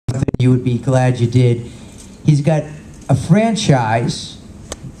You would be glad you did. He's got a franchise,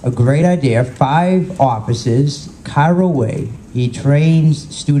 a great idea, 5 offices, Chiro Way. He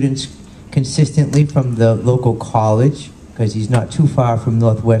trains students consistently from the local college, because he's not too far from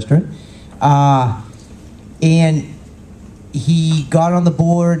Northwestern. And he got on the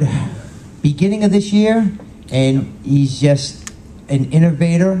board beginning of this year, and he's just an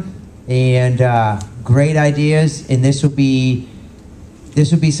innovator and great ideas, and this will be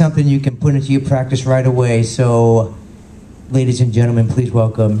something you can put into your practice right away. So, ladies and gentlemen, please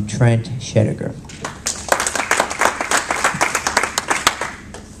welcome Trent Scheidecker.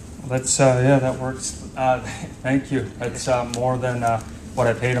 Yeah, that works. Thank you. That's more than what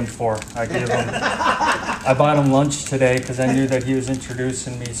I paid him for. I bought him lunch today because I knew that he was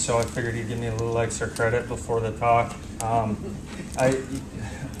introducing me, so I figured he'd give me a little extra credit before the talk.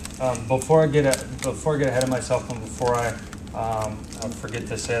 Before I get ahead of myself, and before I forget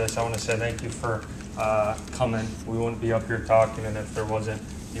to say this, I want to say thank you for coming. We wouldn't be up here talking if there wasn't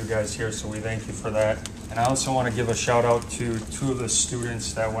you guys here, so we thank you for that. And I also want to give a shout out to 2 of the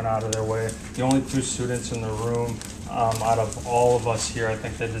students that went out of their way. The only 2 students in the room out of all of us here. I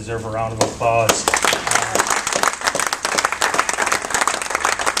think they deserve a round of applause.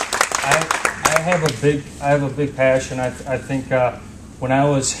 I have a big passion. I think when I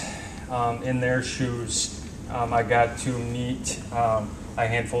was in their shoes, I got to meet a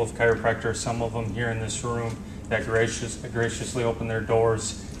handful of chiropractors, some of them here in this room, that graciously opened their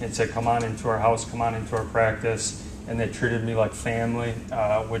doors and said, come on into our house, come on into our practice. And they treated me like family,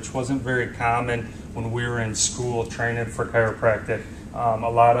 which wasn't very common when we were in school training for chiropractic. A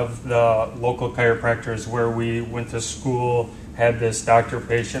lot of the local chiropractors where we went to school had this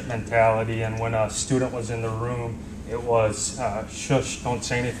doctor-patient mentality, and when a student was in the room, it was shush, don't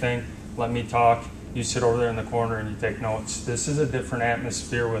say anything, let me talk. You sit over there in the corner and you take notes. This is a different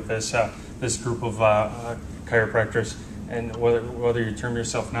atmosphere with this group of chiropractors, and whether you term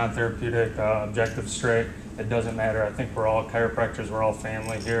yourself non-therapeutic, objective, straight, it doesn't matter. I think we're all chiropractors, we're all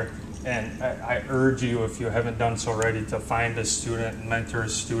family here, and I urge you, if you haven't done so already, to find a student, mentor a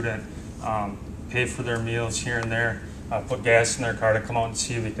student, pay for their meals here and there, put gas in their car to come out and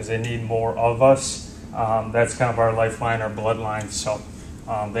see you, because they need more of us. That's kind of our lifeline, our bloodline. So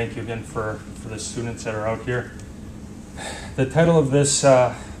thank you again for the students that are out here. The title of this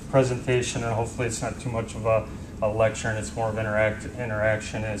presentation, and hopefully it's not too much of a lecture and it's more of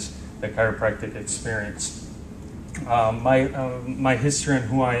interaction, is the chiropractic experience. My history and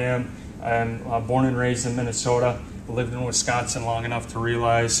who I am: I'm born and raised in Minnesota, lived in Wisconsin long enough to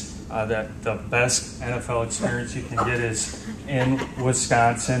realize that the best NFL experience you can get is in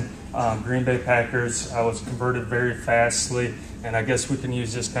Wisconsin. Green Bay Packers, I was converted very fastly, and I guess we can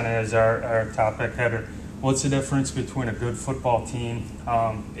use this kind of as our topic header. What's the difference between a good football team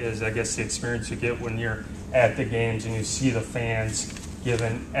is, I guess, the experience you get when you're at the games and you see the fans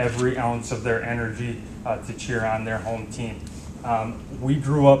giving every ounce of their energy to cheer on their home team. We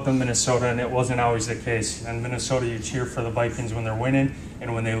grew up in Minnesota, and it wasn't always the case. In Minnesota, you cheer for the Vikings when they're winning,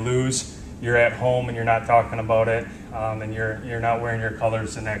 and when they lose, you're at home and you're not talking about it, and you're not wearing your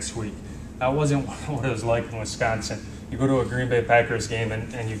colors the next week. That wasn't what it was like in Wisconsin. You go to a Green Bay Packers game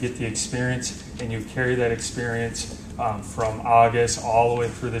and you get the experience, and you carry that experience from August all the way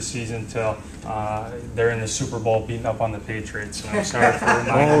through the season till they're in the Super Bowl beating up on the Patriots. And I'm sorry for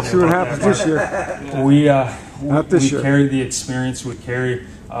reminding you. We'll see what happens this year. We carry the experience. We carry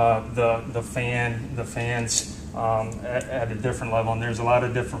the fans at a different level, and there's a lot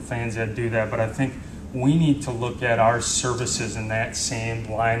of different fans that do that. But I think we need to look at our services in that same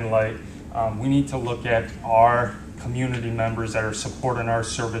limelight. We need to look at our community members that are supporting our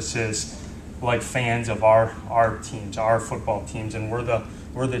services like fans of our teams, our football teams, and we're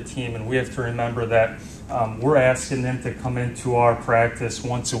the team, and we have to remember that we're asking them to come into our practice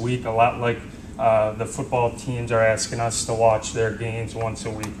once a week, a lot like the football teams are asking us to watch their games once a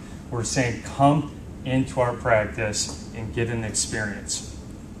week. We're saying, come into our practice and get an experience.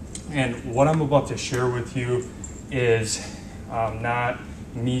 And what I'm about to share with you is not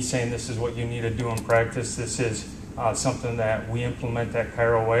me saying this is what you need to do in practice. This is something that we implement at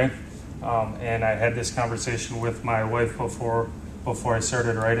Chiro Way. And I had this conversation with my wife before I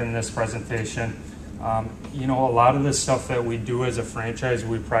started writing this presentation. A lot of the stuff that we do as a franchise,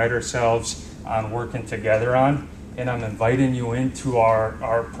 we pride ourselves on working together on. And I'm inviting you into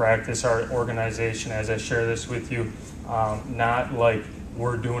our practice, our organization, as I share this with you, not like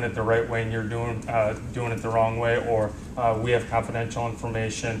we're doing it the right way and you're doing it the wrong way, or we have confidential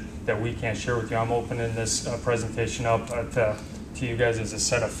information that we can't share with you. I'm opening this presentation up to you guys as a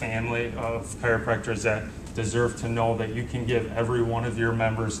set of family of chiropractors that deserve to know that you can give every one of your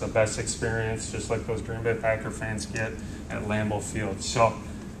members the best experience, just like those Green Bay Packer fans get at Lambeau Field. So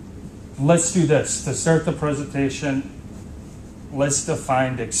let's do this. To start the presentation, let's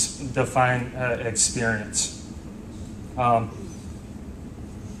define experience.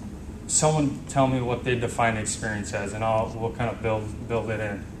 Someone tell me what they define experience as, and we'll kind of build it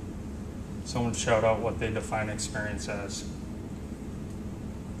in. Someone shout out what they define experience as.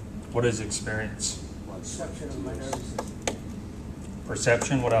 What is experience? Perception of my nervous system.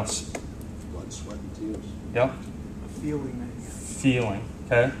 Perception, what else? Blood, sweat, and tears. Yep. A feeling that you have. Feeling,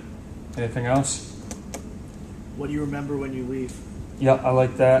 okay. Anything else? What do you remember when you leave? Yeah, I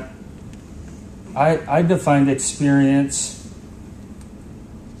like that. I defined experience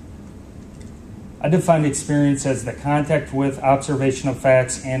as the contact with, observation of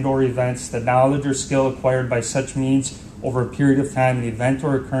facts and or events, the knowledge or skill acquired by such means over a period of time, an event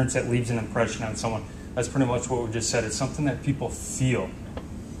or occurrence that leaves an impression on someone. That's pretty much what we just said. It's something that people feel.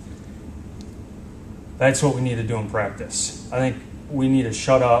 That's what we need to do in practice. I think we need to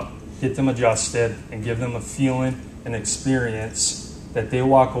shut up, get them adjusted, and give them a feeling, an experience that they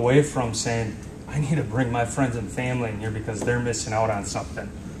walk away from saying, I need to bring my friends and family in here because they're missing out on something.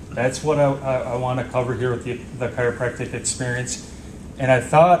 That's what I want to cover here with the chiropractic experience. And I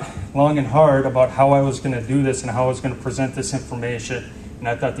thought long and hard about how I was going to do this and how I was going to present this information. And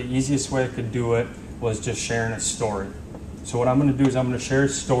I thought the easiest way I could do it was just sharing a story. So what I'm going to do is I'm going to share a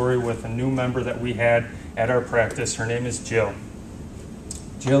story with a new member that we had at our practice. Her name is Jill.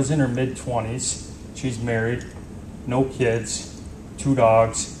 Jill's in her mid-20s. She's married, no kids, 2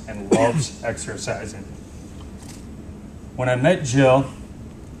 dogs, and loves exercising. When I met Jill,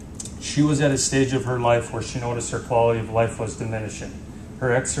 she was at a stage of her life where she noticed her quality of life was diminishing.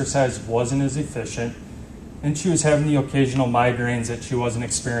 Her exercise wasn't as efficient, and she was having the occasional migraines that she wasn't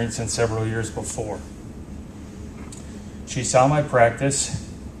experiencing several years before. She saw my practice,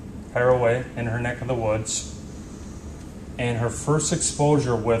 Caraway, in her neck of the woods, and her first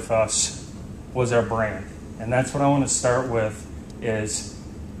exposure with us was our brand. And that's what I want to start with, is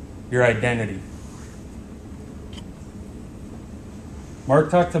your identity.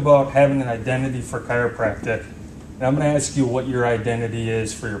 Mark talked about having an identity for chiropractic, and I'm going to ask you what your identity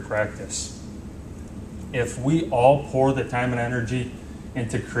is for your practice. If we all pour the time and energy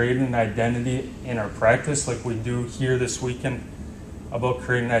into creating an identity in our practice, like we do here this weekend about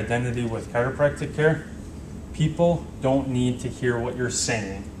creating an identity with chiropractic care, people don't need to hear what you're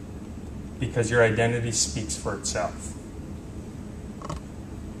saying because your identity speaks for itself.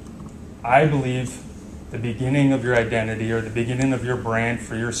 I believe the beginning of your identity or the beginning of your brand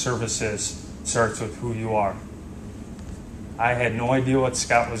for your services starts with who you are. I had no idea what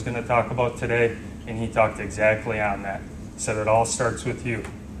Scott was going to talk about today, and he talked exactly on that. He said it all starts with you.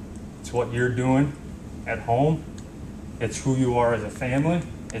 It's what you're doing at home. It's who you are as a family.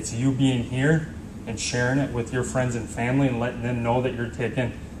 It's you being here and sharing it with your friends and family and letting them know that you're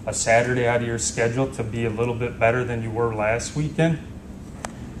taking a Saturday out of your schedule to be a little bit better than you were last weekend.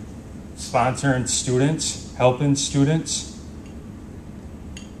 Sponsoring students, helping students,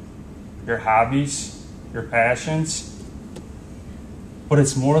 your hobbies, your passions. But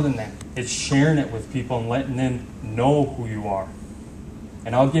it's more than that. It's sharing it with people and letting them know who you are.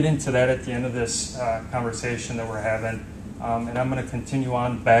 And I'll get into that at the end of this conversation that we're having. And I'm going to continue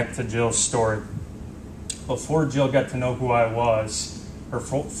on back to Jill's story. Before Jill got to know who I was, her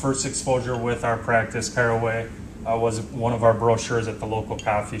first exposure with our practice, Caraway, was one of our brochures at the local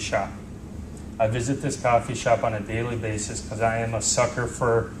coffee shop. I visit this coffee shop on a daily basis because I am a sucker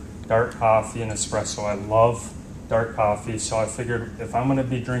for dark coffee and espresso. I love dark coffee, so I figured if I'm going to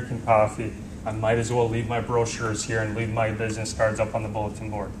be drinking coffee, I might as well leave my brochures here and leave my business cards up on the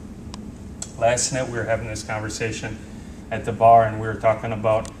bulletin board. Last night we were having this conversation at the bar, and we were talking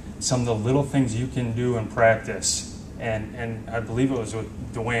about some of the little things you can do in practice. And I believe it was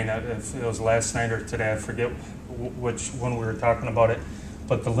with Dwayne, if it was last night or today, I forget which one we were talking about it.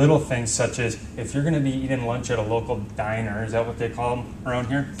 But the little things such as if you're going to be eating lunch at a local diner, is that what they call them around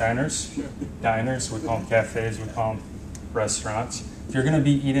here? Diners? Sure. Diners, we call them cafes, we call them restaurants. If you're going to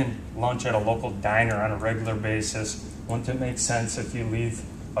be eating lunch at a local diner on a regular basis, wouldn't it make sense if you leave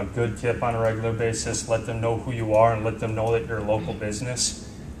a good tip on a regular basis, let them know who you are and let them know that you're a local business?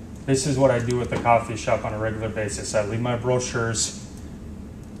 This is what I do with the coffee shop on a regular basis. I leave my brochures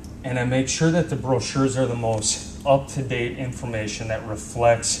and I make sure that the brochures are the most up-to-date information that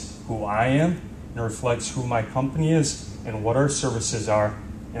reflects who I am and reflects who my company is and what our services are,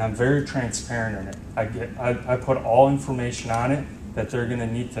 and I'm very transparent in it. I put all information on it that they're going to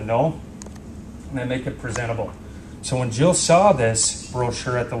need to know, and I make it presentable. So when Jill saw this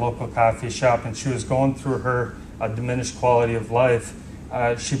brochure at the local coffee shop and she was going through her diminished quality of life,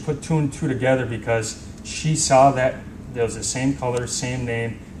 she put 2 and 2 together because she saw that there was the same color, same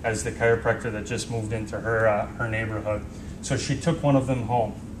name as the chiropractor that just moved into her neighborhood. So she took one of them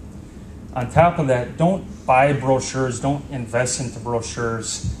home. On top of that, don't buy brochures, don't invest into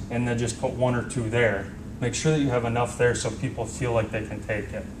brochures and then just put 1 or 2 there. Make sure that you have enough there so people feel like they can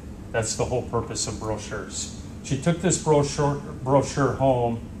take it. That's the whole purpose of brochures. She took this brochure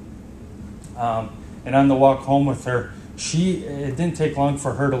home, and on the walk home with her, it didn't take long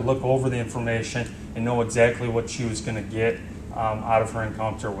for her to look over the information and know exactly what she was going to get out of her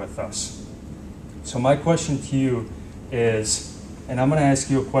encounter with us. So my question to you is, and I'm going to ask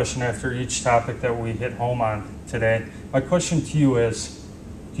you a question after each topic that we hit home on today. My question to you is,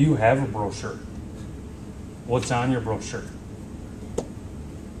 do you have a brochure? What's on your brochure?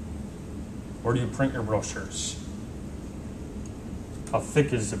 Where do you print your brochures? How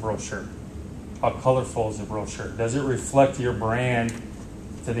thick is the brochure? How colorful is the brochure? Does it reflect your brand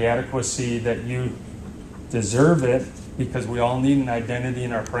to the adequacy that you deserve it? Because we all need an identity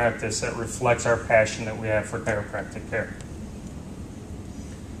in our practice that reflects our passion that we have for chiropractic care.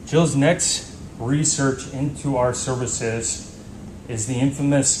 Jill's next research into our services is the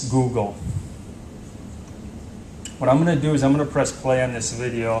infamous Google. What I'm going to do is I'm going to press play on this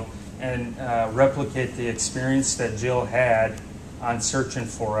video and replicate the experience that Jill had on searching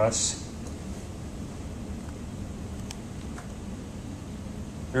for us.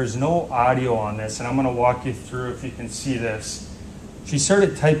 There's no audio on this, and I'm going to walk you through if you can see this. She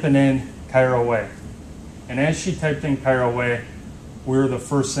started typing in Chiro Way, and as she typed in Chiro Way, we were the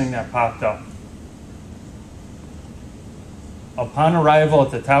first thing that popped up. Upon arrival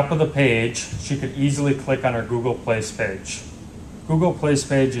at the top of the page, she could easily click on our Google Place page. Google Place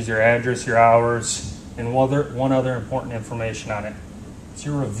page is your address, your hours, and one other important information on it. It's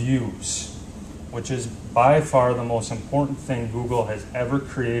your reviews, which is by far the most important thing Google has ever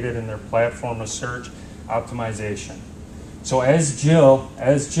created in their platform of search optimization. So as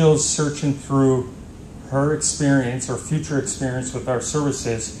Jill's searching through her experience or future experience with our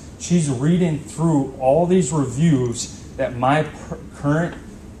services, she's reading through all these reviews that my current,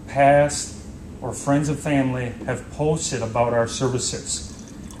 past, or friends and family have posted about our services.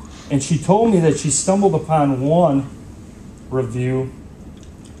 And she told me that she stumbled upon one review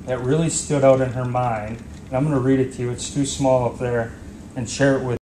that really stood out in her mind. And I'm going to read it to you. It's too small up there, and share it with you.